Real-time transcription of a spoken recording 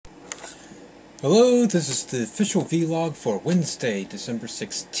Hello, this is the official vlog for Wednesday, December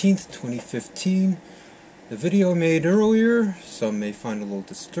 16th, 2015. The video I made earlier, some may find a little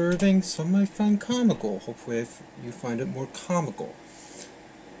disturbing, some might find comical. Hopefully you find it more comical.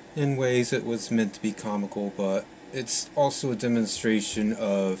 In ways it was meant to be comical, but it's also a demonstration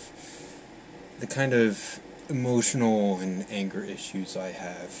of the kind of emotional and anger issues I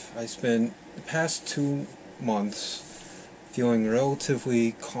have. I spent the past 2 months feeling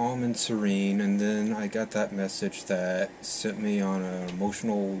relatively calm and serene, and then I got that message that sent me on an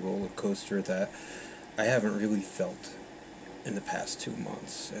emotional roller coaster that I haven't really felt in the past 2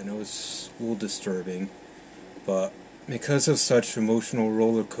 months, and it was a little disturbing. But because of such emotional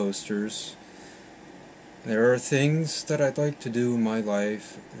roller coasters, there are things that I'd like to do in my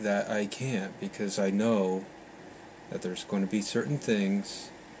life that I can't, because I know that there's going to be certain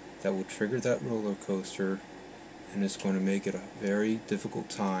things that will trigger that roller coaster, and it's going to make it a very difficult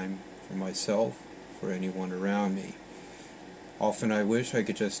time for myself, for anyone around me. Often I wish I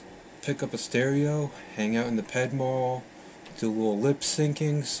could just pick up a stereo, hang out in the ped mall, do a little lip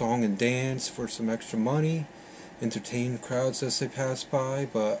syncing, song and dance for some extra money, entertain crowds as they pass by,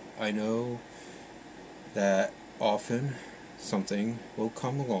 but I know that often something will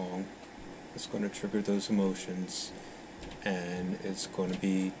come along that's going to trigger those emotions, and it's going to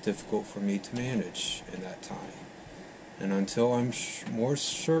be difficult for me to manage in that time. And until I'm more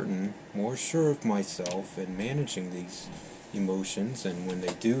sure of myself in managing these emotions, and when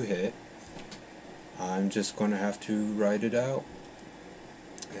they do hit, I'm just going to have to ride it out.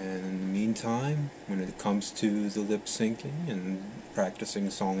 And in the meantime, when it comes to the lip syncing and practicing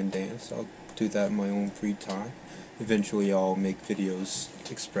song and dance, I'll do that in my own free time. Eventually I'll make videos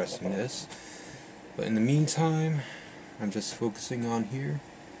expressing this. But in the meantime, I'm just focusing on here,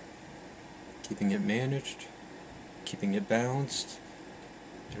 keeping it managed, keeping it balanced,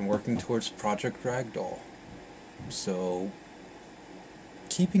 and working towards Project Ragdoll. So,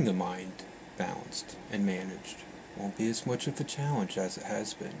 keeping the mind balanced and managed won't be as much of a challenge as it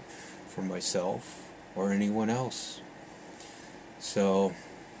has been for myself or anyone else. So,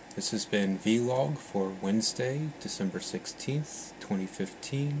 this has been Vlog for Wednesday, December 16th,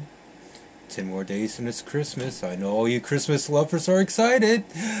 2015. 10 more days and it's Christmas. I know all you Christmas lovers are excited.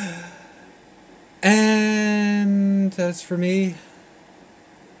 And as for me,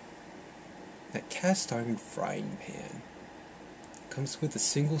 that cast iron frying pan comes with a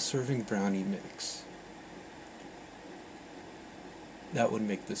single serving brownie mix. That would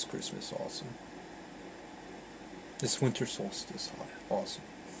make this Christmas awesome. This winter solstice awesome.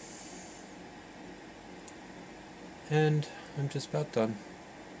 And I'm just about done.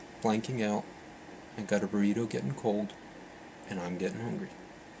 Blanking out. I got a burrito getting cold, and I'm getting hungry.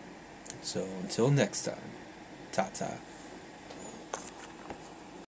 So until next time, ta-ta.